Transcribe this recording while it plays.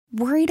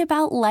Worried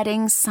about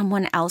letting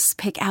someone else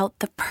pick out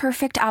the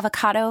perfect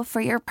avocado for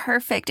your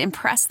perfect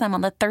impress them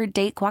on the third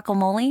date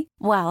guacamole?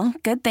 Well,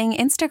 good thing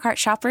Instacart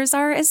shoppers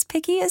are as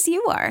picky as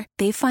you are.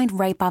 They find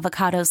ripe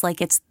avocados like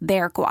it's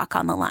their guac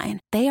on the line.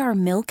 They are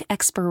milk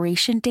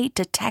expiration date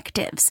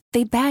detectives.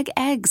 They bag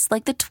eggs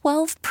like the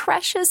 12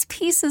 precious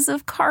pieces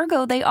of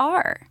cargo they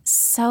are.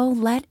 So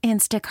let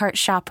Instacart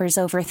shoppers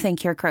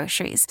overthink your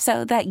groceries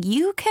so that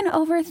you can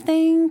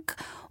overthink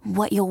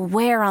what you'll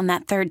wear on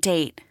that third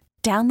date.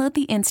 Download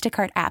the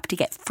Instacart app to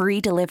get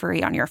free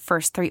delivery on your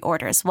first 3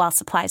 orders while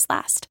supplies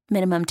last.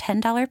 Minimum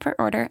 $10 per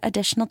order.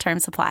 Additional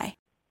terms apply.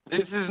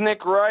 This is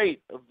Nick Wright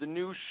of the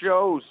new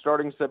show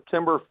starting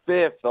September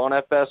 5th on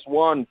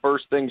FS1,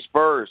 First Things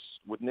First,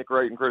 with Nick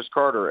Wright and Chris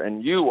Carter.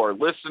 And you are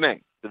listening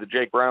to The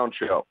Jake Brown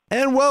Show.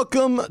 And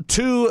welcome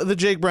to The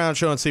Jake Brown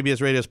Show on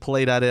CBS Radio's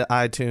Play.it,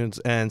 iTunes,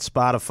 and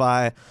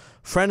Spotify.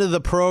 Friend of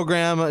the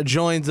program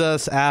joins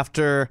us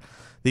after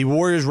the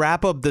Warriors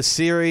wrap up the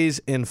series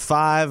in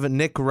 5.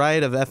 Nick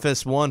Wright of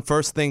FS1,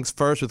 First Things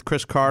First with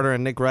Chris Carter,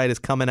 and Nick Wright is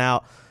coming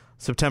out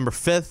September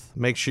 5th.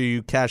 Make sure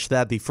you catch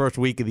that the first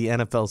week of the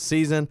NFL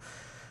season.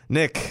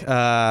 Nick,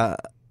 well,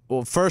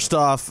 first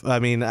off, I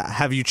mean,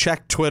 have you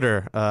checked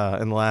Twitter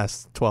in the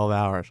last 12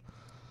 hours?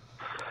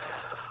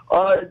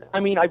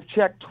 I've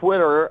checked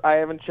Twitter. I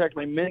haven't checked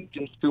my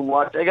mentions too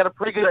much. I got a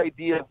pretty good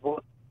idea of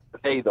what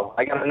today, though.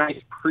 I got a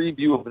nice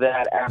preview of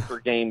that after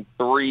Game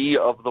 3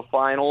 of the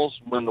finals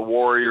when the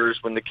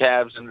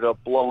Cavs ended up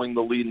blowing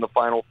the lead in the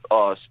final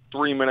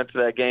 3 minutes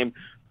of that game.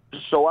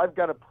 So I've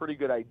got a pretty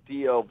good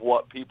idea of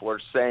what people are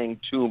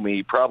saying to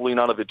me. Probably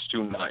none of it's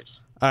too nice.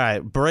 All right,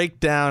 break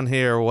down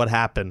here what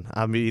happened.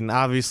 I mean,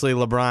 obviously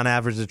LeBron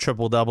averaged a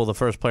triple-double, the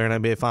first player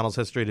in NBA Finals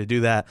history to do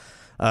that.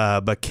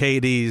 But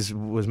KD's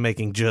was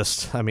making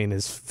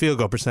his field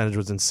goal percentage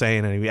was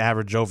insane, and he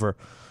averaged over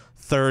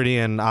 30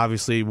 and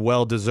obviously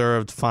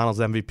well-deserved Finals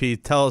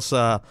MVP. Tell us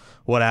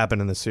what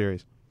happened in the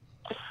series.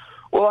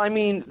 Well, I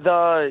mean,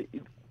 the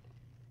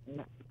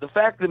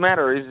fact of the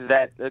matter is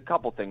that a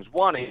couple things.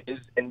 One is,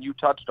 and you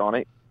touched on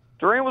it,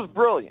 Durant was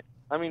brilliant.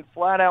 I mean,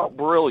 flat-out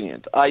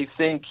brilliant. I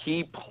think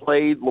he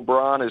played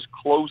LeBron as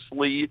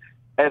closely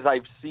as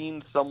I've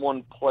seen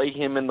someone play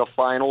him in the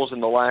finals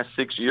in the last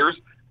 6 years.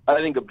 I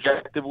think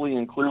objectively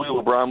and clearly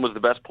LeBron was the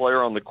best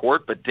player on the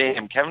court, but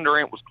damn, Kevin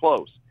Durant was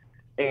close.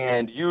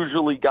 And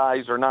usually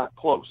guys are not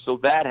close. So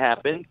that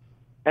happened.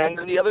 And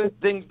then the other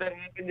things that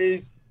happened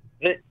is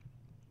that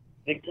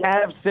the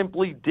Cavs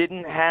simply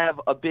didn't have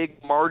a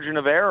big margin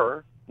of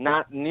error,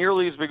 not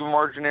nearly as big of a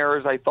margin of error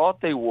as I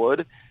thought they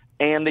would.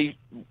 And they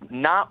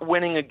not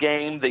winning a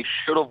game they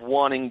should have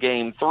won in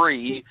Game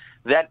 3,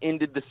 that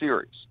ended the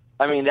series.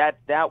 I mean,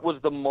 that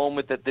was the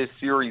moment that this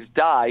series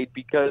died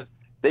because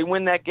they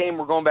win that game.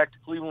 We're going back to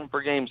Cleveland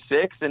for Game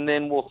 6, and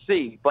then we'll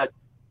see. But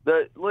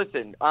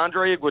listen,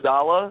 Andre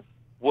Iguodala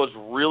was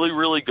really,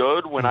 really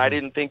good when I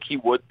didn't think he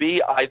would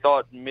be. I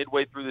thought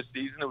midway through the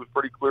season it was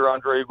pretty clear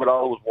Andre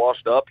Iguodala was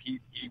washed up. He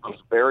was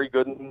very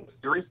good in the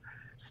series.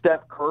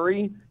 Steph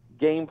Curry,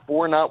 Game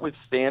 4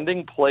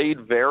 notwithstanding,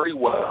 played very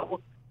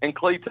well. And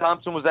Klay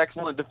Thompson was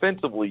excellent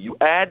defensively. You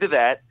add to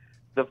that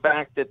the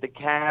fact that the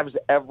Cavs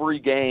every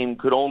game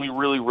could only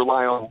really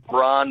rely on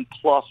LeBron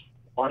plus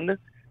one.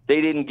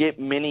 They didn't get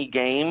many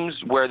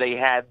games where they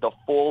had the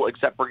full,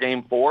 except for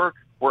Game 4,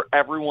 where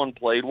everyone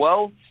played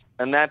well.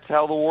 And that's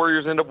how the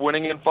Warriors end up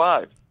winning in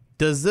 5.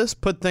 Does this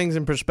put things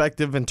in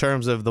perspective in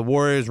terms of the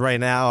Warriors right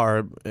now,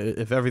 or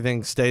if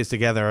everything stays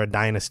together, a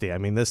dynasty? I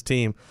mean, this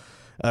team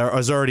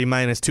is already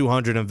minus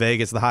 200 in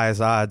Vegas, the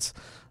highest odds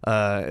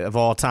of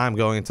all time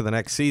going into the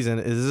next season.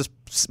 Does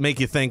this make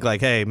you think like,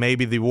 hey,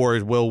 maybe the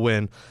Warriors will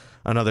win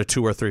another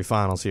 2 or 3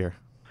 finals here?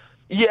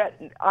 Yeah,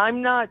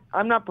 I'm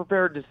not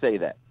prepared to say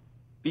that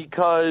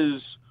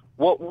because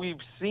what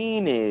we've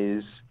seen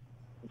is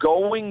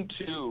going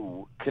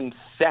to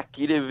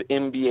consecutive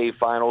NBA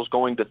finals,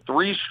 going to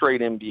 3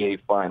 straight NBA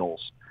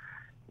finals.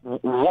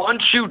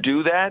 Once you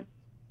do that,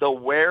 the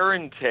wear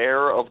and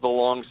tear of the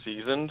long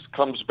seasons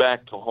comes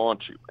back to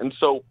haunt you. And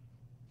so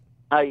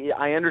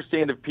I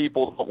understand if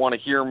people don't want to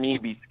hear me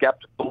be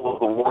skeptical of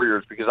the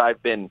Warriors because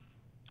I've been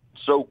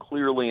so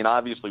clearly and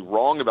obviously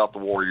wrong about the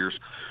Warriors.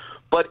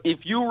 But if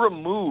you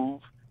remove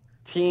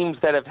teams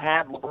that have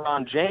had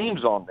LeBron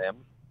James on them,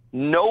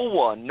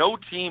 no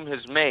team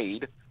has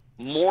made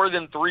more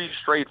than 3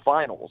 straight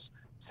finals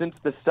since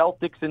the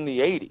Celtics in the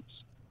 80s.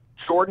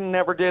 Jordan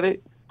never did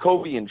it.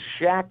 Kobe and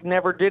Shaq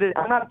never did it.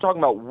 I'm not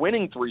talking about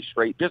winning 3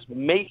 straight, just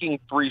making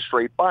 3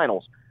 straight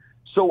finals.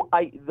 So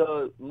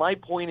my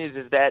point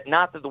is that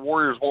not that the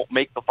Warriors won't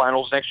make the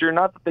finals next year,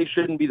 not that they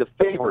shouldn't be the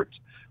favorites,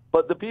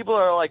 but the people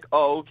are like,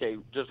 oh, okay,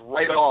 just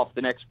write off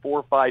the next 4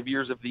 or 5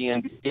 years of the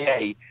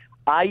NBA.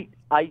 I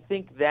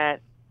think that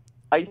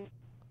I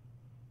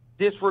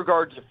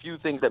disregards a few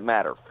things that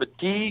matter.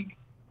 Fatigue,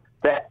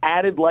 that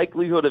added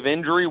likelihood of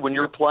injury when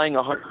you're playing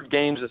 100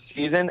 games a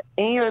season,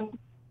 and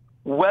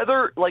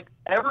whether, like,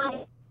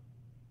 everyone,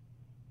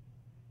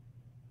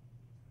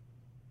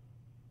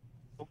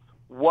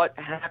 what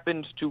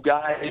happens to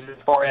guys as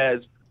far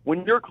as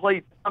when you're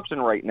Klay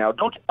Thompson right now,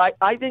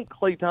 I think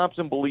Klay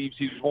Thompson believes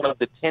he's one of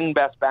the 10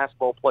 best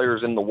basketball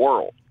players in the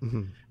world.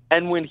 Mm-hmm.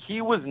 And when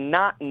he was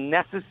not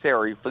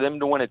necessary for them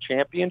to win a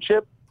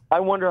championship, I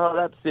wonder how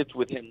that sits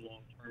with him long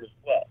term as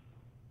well.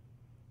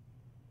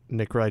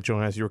 Nick Wright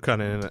joining us. You were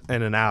cutting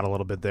in and out a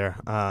little bit there,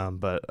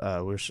 but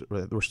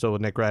we're still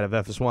with Nick Wright of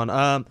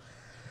FS1.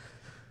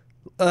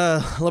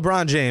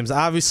 LeBron James,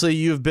 obviously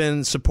you've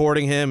been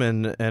supporting him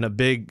and a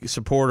big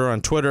supporter on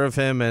Twitter of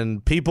him,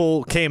 and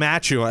people came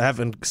at you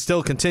and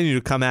still continue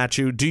to come at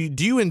you.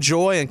 Do you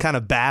enjoy and kind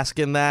of bask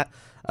in that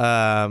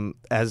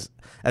as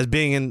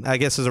being in, I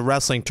guess as a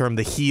wrestling term,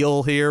 the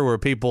heel here, where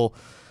people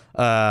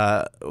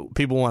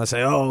want to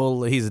say,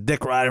 oh, he's a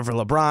dick rider for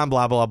LeBron,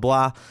 blah, blah,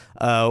 blah.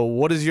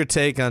 What is your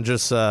take on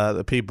just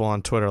the people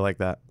on Twitter like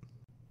that?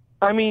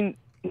 I mean,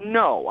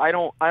 no, I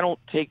don't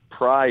take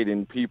pride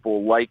in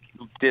people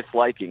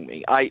disliking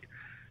me. I'm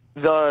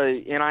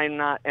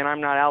not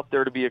out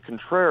there to be a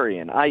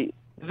contrarian.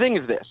 The thing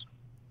is this.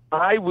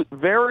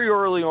 Very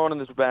early on in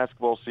this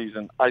basketball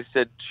season, I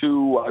said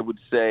two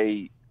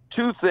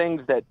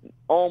things that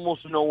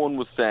almost no one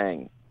was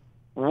saying.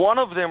 One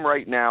of them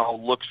right now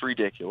looks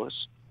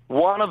ridiculous.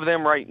 One of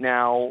them right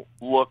now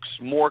looks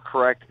more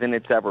correct than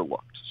it's ever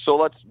looked. So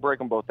let's break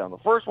them both down. The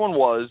first one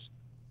was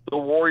the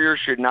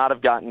Warriors should not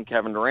have gotten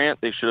Kevin Durant.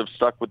 They should have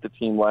stuck with the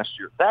team last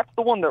year. That's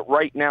the one that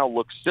right now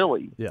looks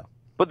silly. Yeah.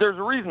 But there's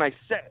a reason I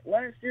said it.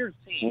 Last year's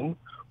team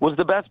was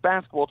the best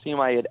basketball team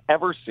I had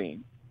ever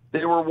seen.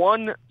 They were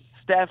one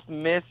Steph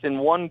miss and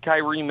one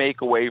Kyrie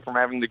make away from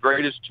having the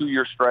greatest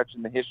 2-year stretch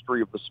in the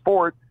history of the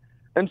sport.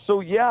 And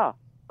so, yeah,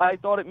 I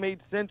thought it made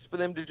sense for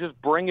them to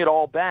just bring it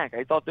all back.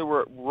 I thought they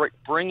were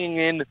bringing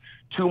in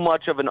too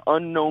much of an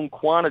unknown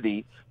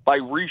quantity by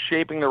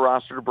reshaping the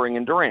roster to bring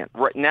in Durant.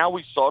 Right now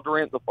we saw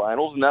Durant in the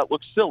finals, and that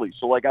looks silly.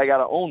 So, I got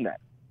to own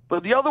that.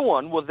 But the other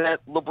one was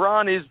that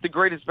LeBron is the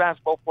greatest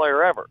basketball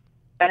player ever.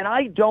 And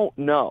I don't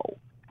know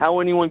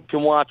how anyone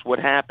can watch what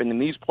happened in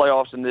these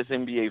playoffs in this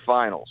NBA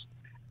Finals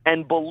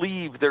and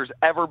believe there's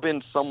ever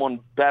been someone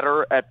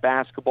better at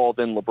basketball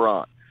than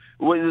LeBron.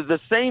 The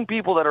same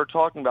people that are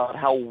talking about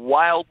how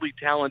wildly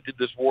talented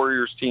this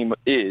Warriors team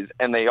is,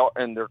 and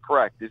they're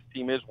correct. This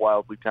team is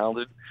wildly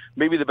talented,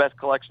 maybe the best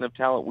collection of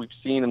talent we've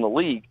seen in the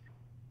league.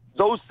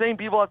 Those same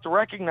people have to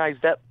recognize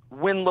that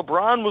when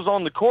LeBron was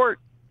on the court,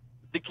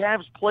 the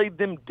Cavs played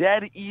them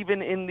dead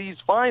even in these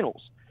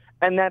finals.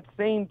 And that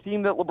same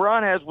team that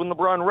LeBron has, when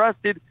LeBron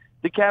rested,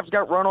 the Cavs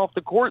got run off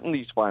the court in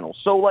these finals.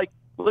 So,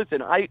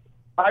 listen, I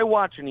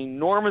watch an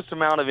enormous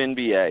amount of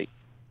NBA.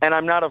 And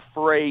I'm not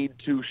afraid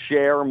to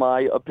share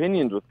my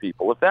opinions with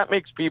people. If that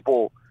makes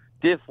people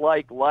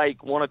dislike,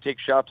 want to take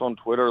shots on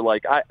Twitter,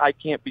 I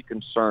can't be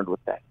concerned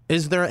with that.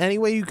 Is there any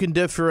way you can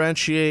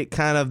differentiate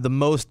kind of the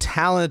most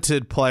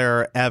talented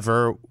player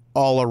ever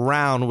all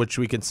around, which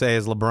we can say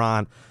is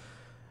LeBron,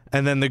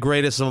 and then the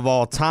greatest of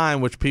all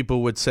time, which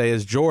people would say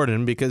is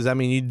Jordan? Because, I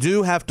mean, you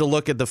do have to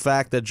look at the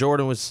fact that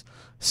Jordan was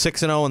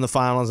 6-0 in the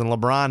finals and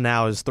LeBron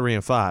now is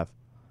 3-5.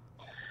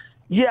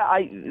 Yeah,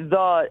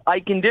 I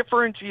can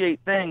differentiate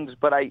things,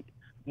 but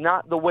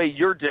not the way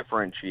you're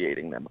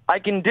differentiating them. I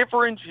can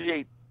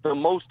differentiate the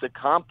most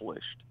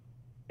accomplished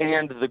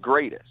and the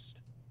greatest.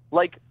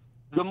 I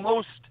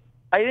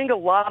think a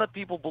lot of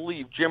people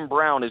believe Jim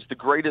Brown is the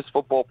greatest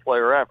football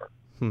player ever.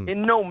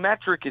 In no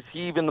metric is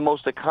he even the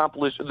most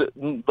accomplished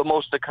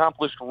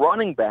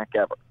running back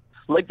ever.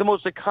 The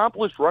most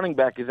accomplished running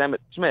back is Emmitt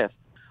Smith.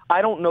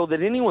 I don't know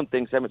that anyone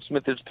thinks Emmitt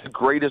Smith is the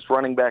greatest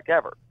running back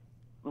ever.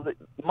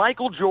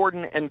 Michael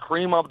Jordan and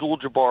Kareem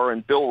Abdul-Jabbar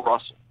and Bill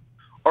Russell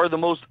are the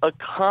most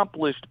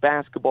accomplished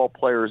basketball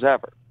players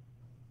ever.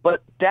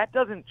 But that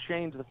doesn't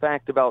change the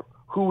fact about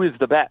who is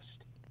the best,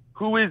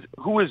 who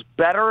is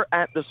better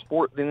at the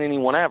sport than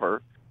anyone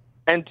ever.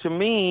 And to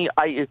me,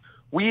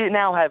 we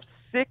now have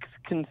 6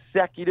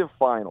 consecutive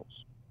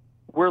finals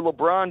where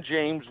LeBron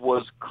James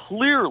was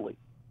clearly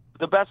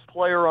the best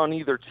player on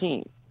either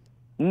team.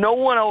 No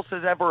one else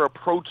has ever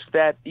approached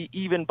that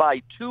even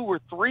by 2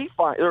 or 3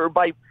 or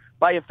by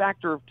a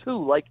factor of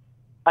 2.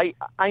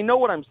 I know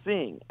what I'm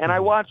seeing, and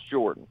I watch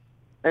Jordan.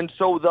 And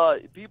so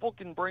the people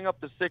can bring up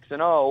the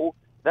 6-0.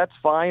 That's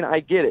fine. I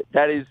get it.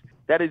 That is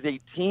a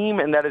team,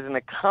 and that is an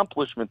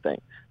accomplishment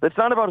thing. That's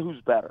not about who's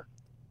better.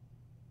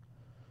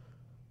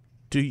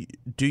 Do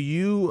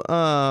you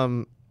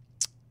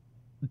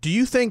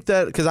think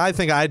that, because I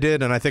think I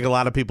did, and I think a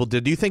lot of people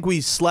did, do you think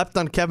we slept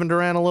on Kevin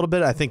Durant a little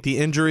bit? I think the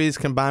injuries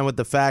combined with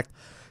the fact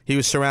he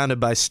was surrounded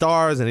by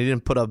stars and he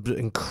didn't put up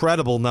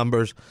incredible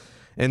numbers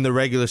in the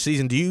regular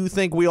season. Do you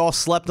think we all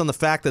slept on the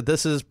fact that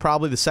this is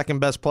probably the second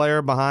best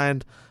player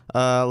behind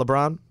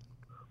LeBron?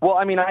 Well,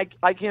 I mean,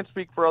 I can't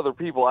speak for other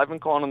people. I've been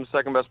calling him the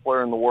second best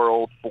player in the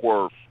world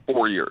for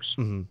 4 years.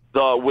 Mm-hmm.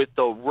 With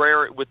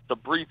the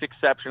brief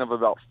exception of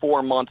about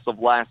 4 months of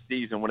last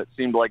season when it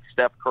seemed like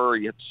Steph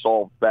Curry had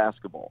solved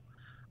basketball.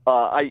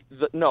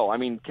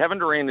 Kevin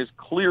Durant is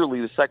clearly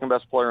the second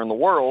best player in the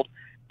world,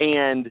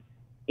 and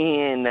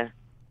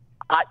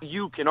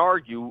you can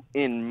argue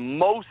in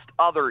most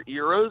other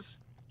eras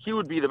he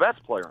would be the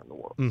best player in the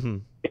world. Mm-hmm.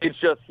 It's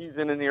just he's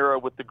in an era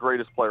with the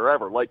greatest player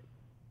ever. Like,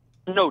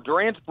 no,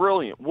 Durant's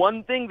brilliant.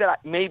 One thing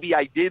that maybe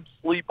I did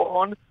sleep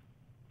on,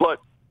 but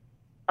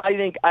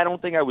I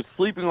don't think I was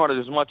sleeping on it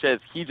as much as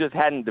he just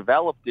hadn't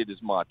developed it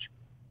as much.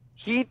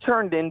 He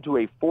turned into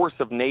a force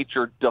of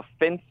nature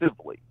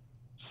defensively,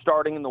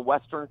 starting in the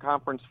Western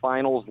Conference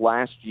Finals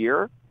last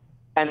year,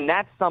 and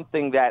that's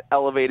something that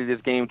elevated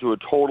his game to a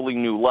totally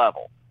new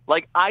level.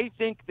 Like, I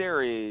think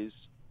there is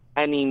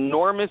an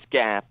enormous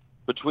gap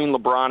between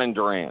LeBron and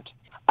Durant.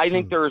 I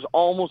think there is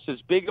almost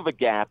as big of a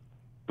gap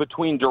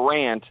between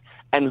Durant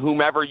and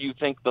whomever you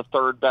think the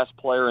third best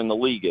player in the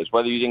league is,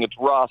 whether you think it's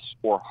Russ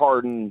or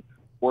Harden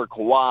or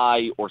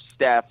Kawhi or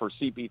Steph or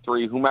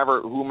CP3,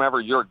 whomever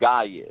your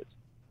guy is.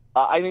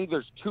 I think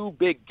there's two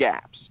big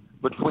gaps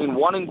between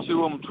 1 and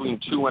 2 and between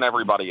 2 and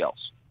everybody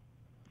else.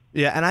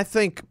 Yeah, and I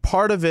think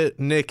part of it,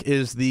 Nick,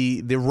 is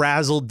the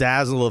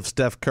razzle-dazzle of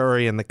Steph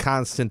Curry and the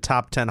constant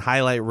top 10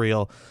 highlight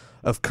reel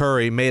of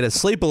Curry made us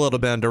sleep a little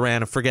bit on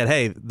Durant and forget,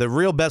 hey, the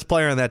real best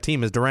player on that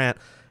team is Durant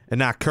and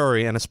not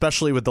Curry, and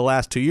especially with the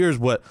last 2 years,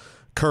 what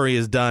Curry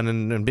has done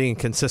and being a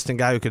consistent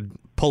guy who could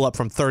pull up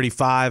from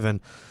 35 and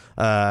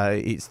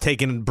he's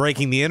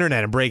breaking the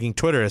internet and breaking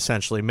Twitter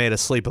essentially made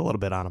us sleep a little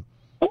bit on him.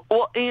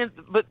 Well,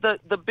 but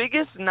the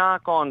biggest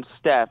knock on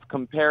Steph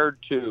compared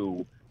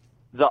to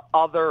the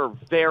other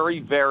very,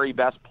 very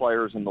best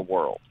players in the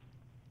world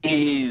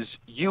is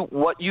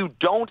what you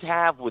don't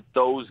have with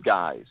those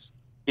guys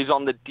is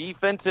on the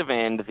defensive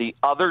end, the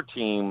other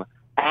team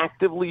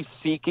actively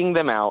seeking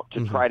them out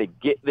to try to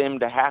get them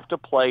to have to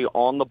play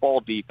on the ball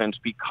defense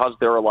because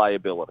they're a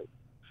liability.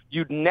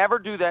 You'd never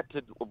do that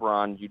to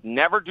LeBron. You'd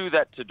never do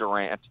that to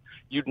Durant.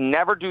 You'd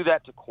never do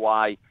that to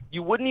Kawhi.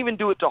 You wouldn't even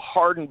do it to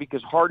Harden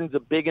because Harden's a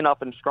big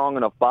enough and strong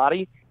enough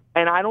body,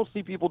 and I don't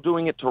see people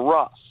doing it to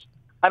Russ.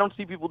 I don't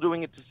see people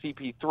doing it to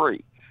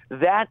CP3.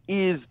 That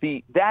is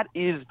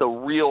the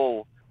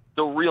real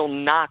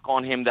knock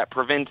on him that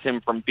prevents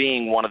him from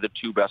being one of the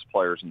two best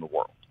players in the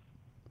world.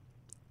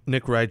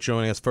 Nick Wright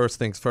joining us. First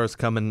things first,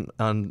 coming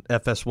on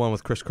FS1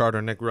 with Chris Carter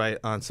and Nick Wright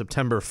on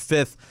September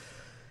 5th.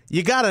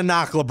 You got to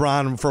knock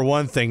LeBron for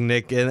one thing,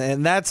 Nick,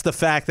 and that's the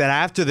fact that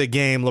after the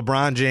game,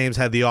 LeBron James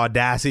had the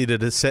audacity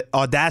to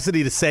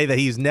say that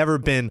he's never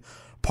been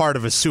part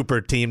of a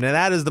super team. Now,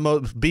 that is the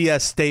most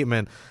BS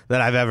statement that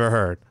I've ever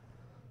heard.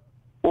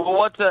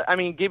 Well,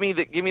 give me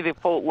the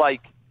full,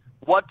 like,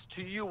 what's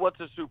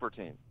a super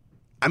team?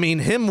 I mean,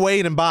 him,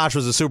 Wade, and Bosh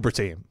was a super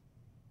team.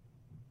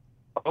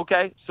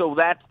 Okay, so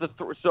that's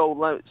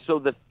so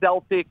the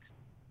Celtics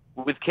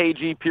with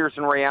KG, Pierce,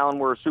 and Ray Allen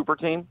were a super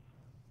team?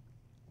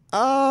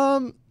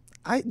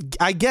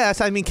 I guess.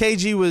 I mean,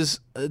 KG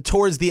was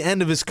towards the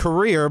end of his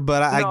career,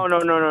 but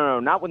No.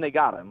 Not when they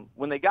got him.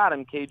 When they got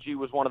him, KG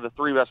was one of the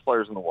 3 best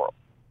players in the world.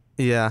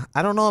 Yeah,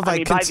 I don't know if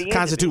I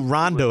constitute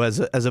Rondo as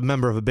a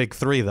member of a big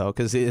 3 though,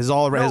 because his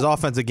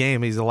offensive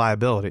game, he's a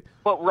liability.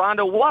 But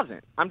Rondo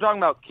wasn't. I'm talking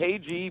about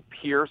KG,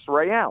 Pierce,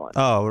 Ray Allen.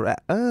 Oh,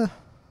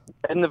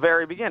 in the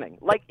very beginning.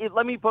 Like,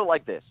 let me put it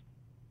like this: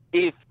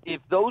 if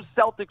those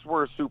Celtics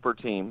were a super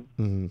team,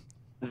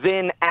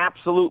 then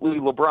absolutely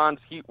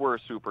LeBron's Heat were a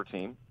super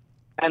team,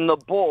 and the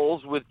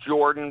Bulls with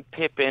Jordan,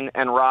 Pippen,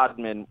 and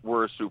Rodman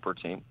were a super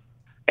team,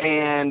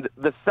 and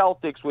the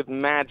Celtics with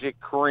Magic,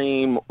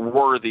 Kareem,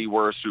 Worthy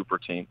were a super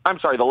team. I'm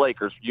sorry, the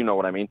Lakers, you know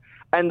what I mean.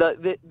 And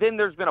then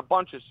there's been a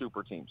bunch of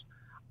super teams.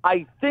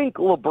 I think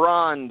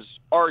LeBron's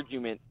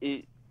argument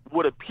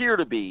would appear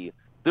to be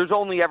there's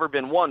only ever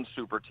been one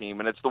super team,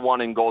 and it's the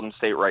one in Golden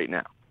State right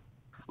now.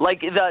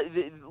 Like,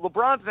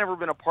 LeBron's never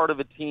been a part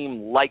of a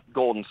team like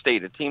Golden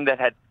State, a team that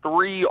had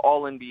 3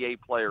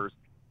 All-NBA players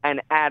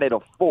and added a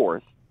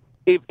 4th.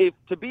 If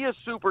to be a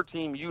super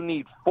team you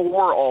need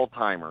 4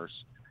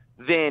 all-timers,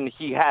 then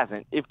he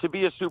hasn't. If to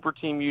be a super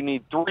team you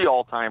need 3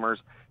 all-timers,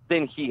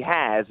 then he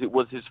has. It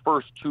was his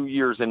first 2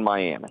 years in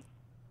Miami.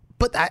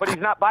 But he's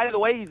not. By the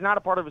way, he's not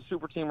a part of a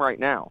super team right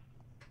now.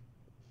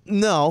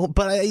 No,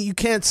 but you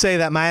can't say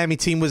that Miami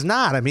team was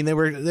not. I mean, they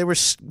were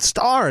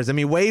stars. I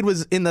mean, Wade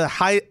was in the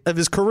height of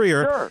his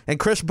career, sure, and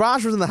Chris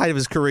Bosh was in the height of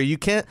his career. You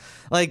can't,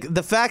 like,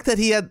 the fact that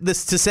he had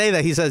this to say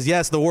that he says,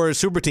 yes, the Warriors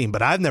super team,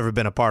 but I've never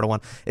been a part of one.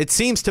 It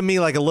seems to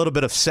me like a little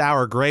bit of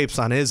sour grapes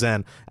on his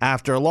end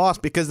after a loss,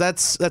 because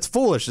that's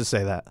foolish to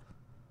say that.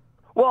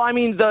 Well, I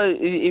mean,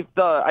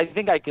 I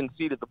think I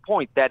conceded the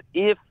point that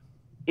if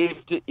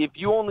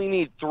you only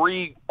need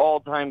 3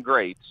 all-time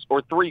greats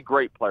or 3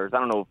 great players, I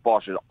don't know if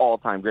Bosh is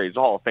all-time great, he's a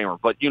Hall of Famer,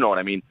 but you know what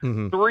I mean.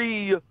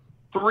 Three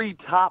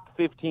top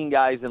 15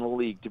 guys in the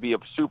league to be a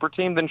super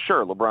team, then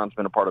sure, LeBron's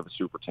been a part of a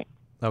super team.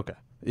 Okay,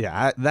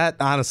 yeah, that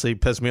honestly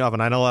pissed me off,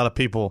 and I know a lot of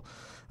people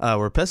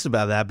were pissed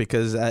about that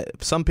because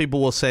some people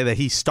will say that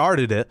he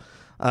started it.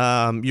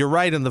 You're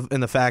right in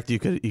the fact you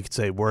could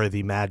say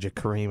Worthy, Magic,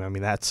 Kareem. I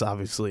mean, that's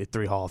obviously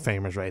 3 Hall of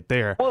Famers right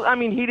there. Well, I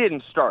mean, he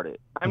didn't start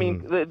it. I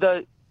mean,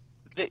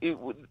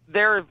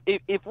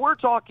 if we're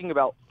talking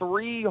about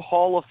 3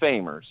 Hall of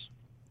Famers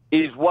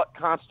is what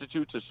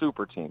constitutes a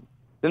super team,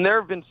 then there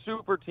have been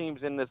super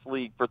teams in this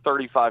league for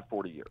 35,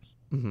 40 years.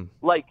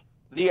 Like,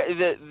 the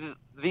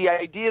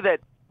idea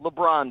that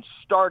LeBron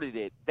started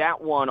it,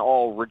 that one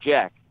I'll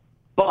reject.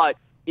 But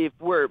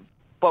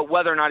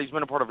whether or not he's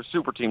been a part of a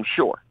super team,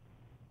 sure.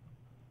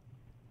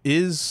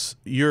 Is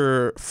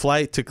your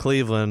flight to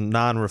Cleveland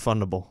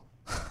non-refundable?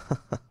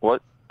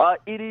 What?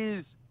 It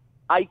is.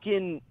 I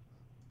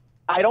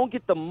don't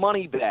get the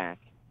money back,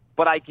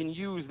 but I can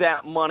use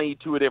that money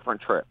to a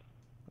different trip.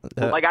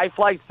 Like, I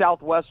fly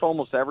Southwest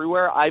almost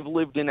everywhere. I've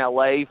lived in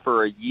L.A.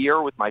 for a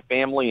year with my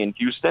family in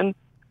Houston,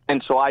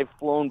 and so I've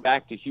flown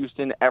back to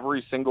Houston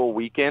every single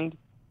weekend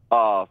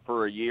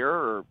for a year,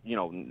 or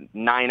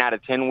 9 out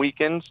of 10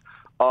 weekends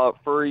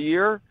for a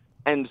year.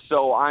 And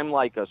so I'm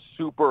like a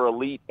super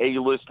elite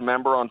A-list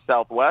member on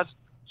Southwest,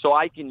 so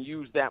I can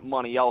use that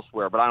money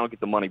elsewhere, but I don't get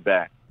the money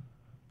back.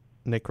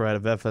 Nick Wright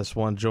of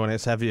FS1 joining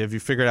us. Have you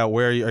figured out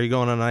where are you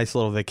going on a nice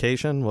little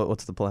vacation?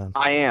 What's the plan?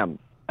 I am,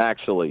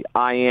 actually.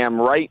 I am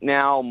right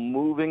now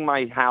moving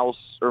my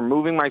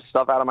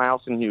stuff out of my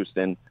house in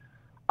Houston.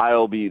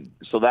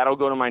 So that'll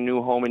go to my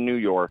new home in New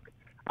York.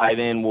 I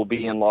then will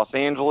be in Los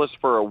Angeles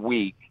for a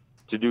week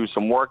to do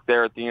some work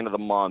there at the end of the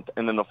month,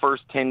 and then the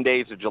first 10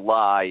 days of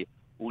July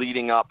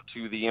leading up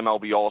to the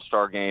MLB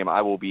All-Star Game,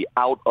 I will be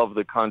out of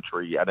the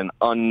country at an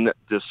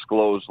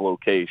undisclosed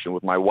location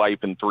with my wife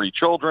and 3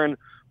 children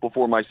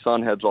before my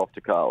son heads off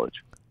to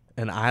college.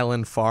 An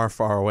island far,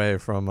 far away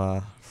from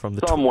the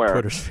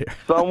Twitter sphere.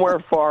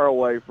 Somewhere far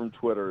away from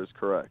Twitter is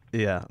correct.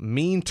 Yeah,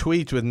 mean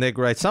tweets with Nick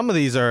Wright. Some of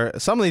these are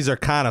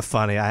kind of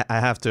funny. I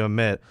have to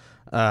admit.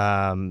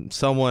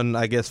 Someone,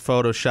 I guess,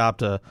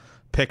 photoshopped a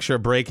picture,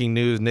 breaking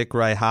news, Nick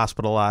Wright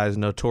hospitalized,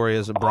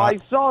 notorious. I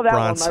saw that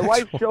one. My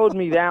wife showed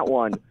me that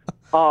one.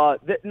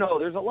 No,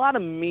 there's a lot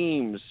of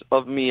memes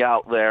of me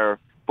out there.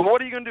 But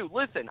what are you going to do?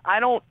 Listen, I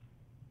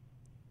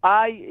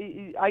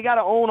got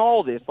to own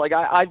all this. Like,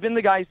 I've been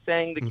the guy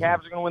saying the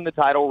Cavs are going to win the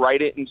title,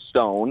 write it in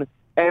stone.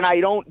 And I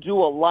don't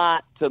do a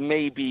lot to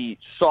maybe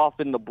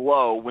soften the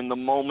blow when the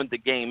moment the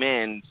game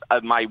ends,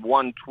 my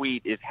one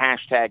tweet is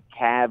hashtag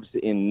Cavs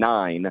in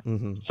 9.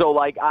 Mm-hmm. So,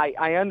 like,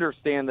 I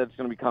understand that it's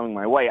going to be coming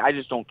my way. I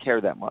just don't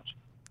care that much.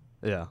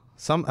 Yeah.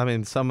 Some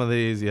of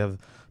these, you have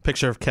a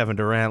picture of Kevin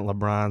Durant,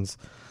 LeBron's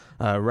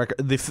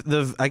record.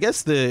 I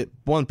guess the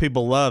one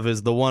people love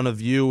is the one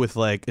of you with,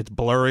 like, it's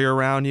blurry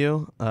around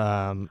you.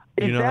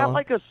 Is that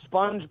like a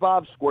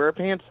SpongeBob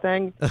SquarePants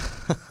thing?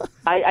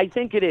 I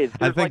think it is.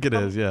 I think it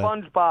is, yeah.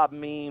 SpongeBob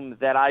meme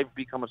that I've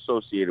become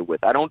associated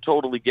with. I don't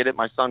totally get it.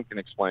 My son can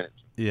explain it.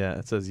 Yeah,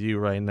 it says you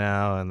right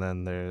now, and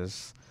then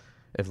there's,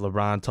 if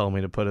LeBron told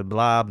me to put a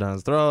blob down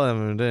his throat, I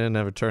mean, didn't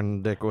ever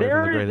turn the dick away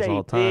from the greatest of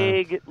all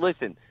time.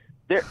 Listen,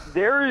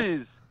 there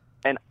is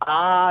an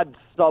odd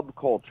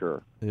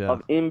subculture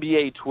of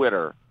NBA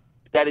Twitter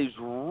that is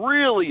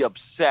really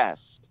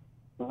obsessed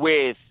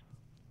with,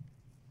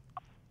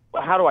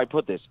 how do I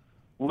put this,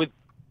 with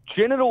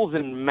genitals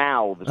and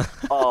mouths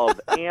of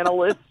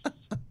analysts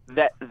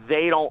that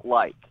they don't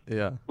like.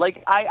 Yeah.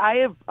 Like,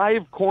 I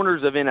have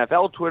corners of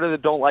NFL Twitter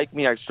that don't like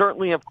me. I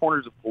certainly have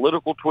corners of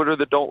political Twitter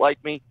that don't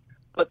like me.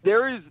 But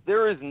there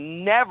is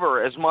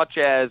never as much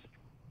as,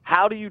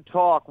 how do you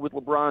talk with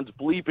LeBron's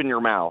bleep in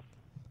your mouth,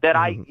 that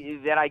I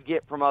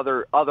get from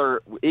other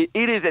it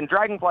is, and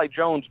Dragonfly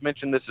Jones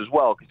mentioned this as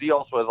well, because he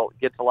also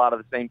gets a lot of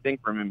the same thing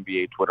from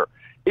NBA Twitter.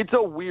 It's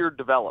a weird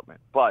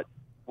development, but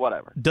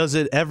whatever. Does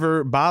it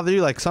ever bother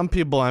you? Like, some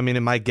people, I mean,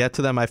 it might get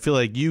to them. I feel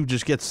like you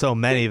just get so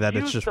many that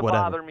it's just whatever. It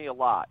used to bother me a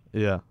lot.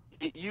 Yeah.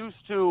 It used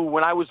to,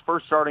 when I was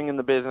first starting in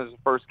the business,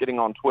 first getting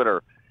on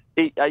Twitter,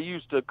 I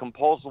used to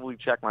compulsively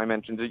check my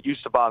mentions. It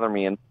used to bother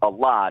me a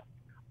lot.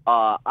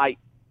 I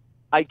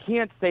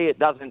can't say it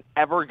doesn't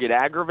ever get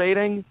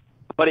aggravating,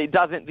 but it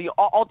doesn't.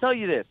 I'll tell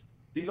you this.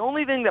 The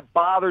only thing that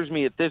bothers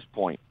me at this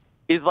point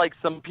is, like,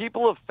 some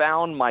people have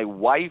found my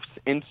wife's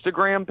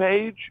Instagram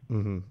page,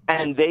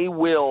 and they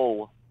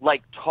will,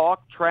 like,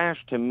 talk trash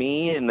to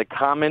me in the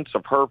comments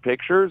of her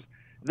pictures.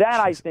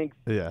 That, I think,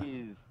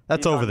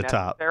 that's over the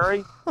top.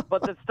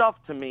 But the stuff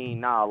to me,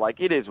 like,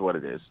 it is what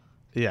it is.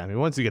 Yeah, I mean,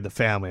 once you get the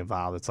family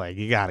involved, it's like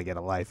you got to get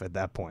a life at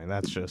that point.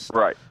 That's just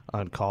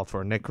uncalled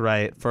for. Nick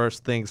Wright,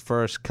 First Things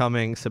First,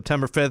 coming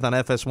September 5th on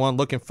FS1.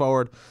 Looking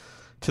forward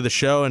to the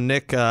show. And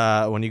Nick,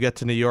 when you get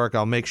to New York,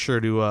 I'll make sure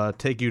to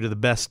take you to the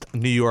best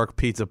New York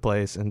pizza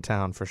place in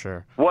town for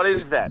sure. What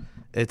is that?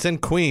 It's in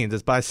Queens.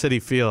 It's by City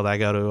Field. I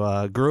go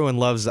to Gruen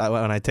loves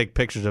when I take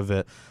pictures of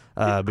it.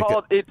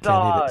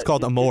 It's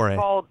called Amore.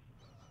 It's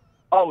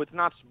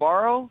not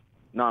Sbarro?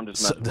 No, I'm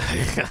just messing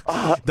with you.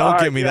 Don't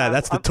give me that.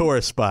 That's the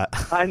tourist spot.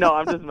 I know.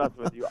 I'm just messing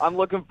with you. I'm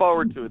looking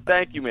forward to it.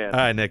 Thank you, man. All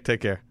right, Nick. Take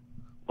care.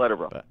 Later,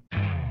 bro.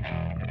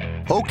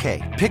 Bye.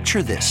 Okay,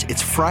 picture this.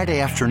 It's Friday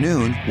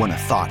afternoon when a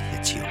thought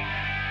hits you.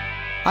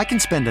 I can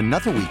spend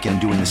another weekend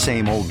doing the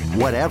same old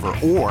whatever,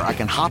 or I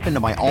can hop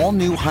into my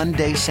all-new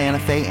Hyundai Santa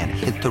Fe and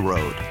hit the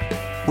road.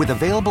 With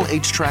available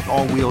H-Track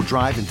all-wheel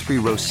drive and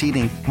 3-row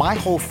seating, my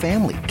whole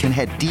family can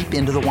head deep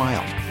into the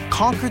wild.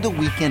 Conquer the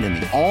weekend in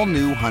the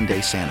all-new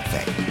Hyundai Santa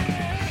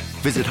Fe.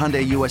 Visit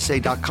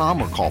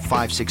HyundaiUSA.com or call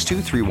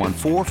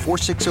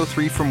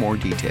 562-314-4603 for more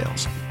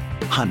details.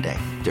 Hyundai,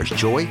 there's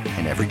joy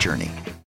in every journey.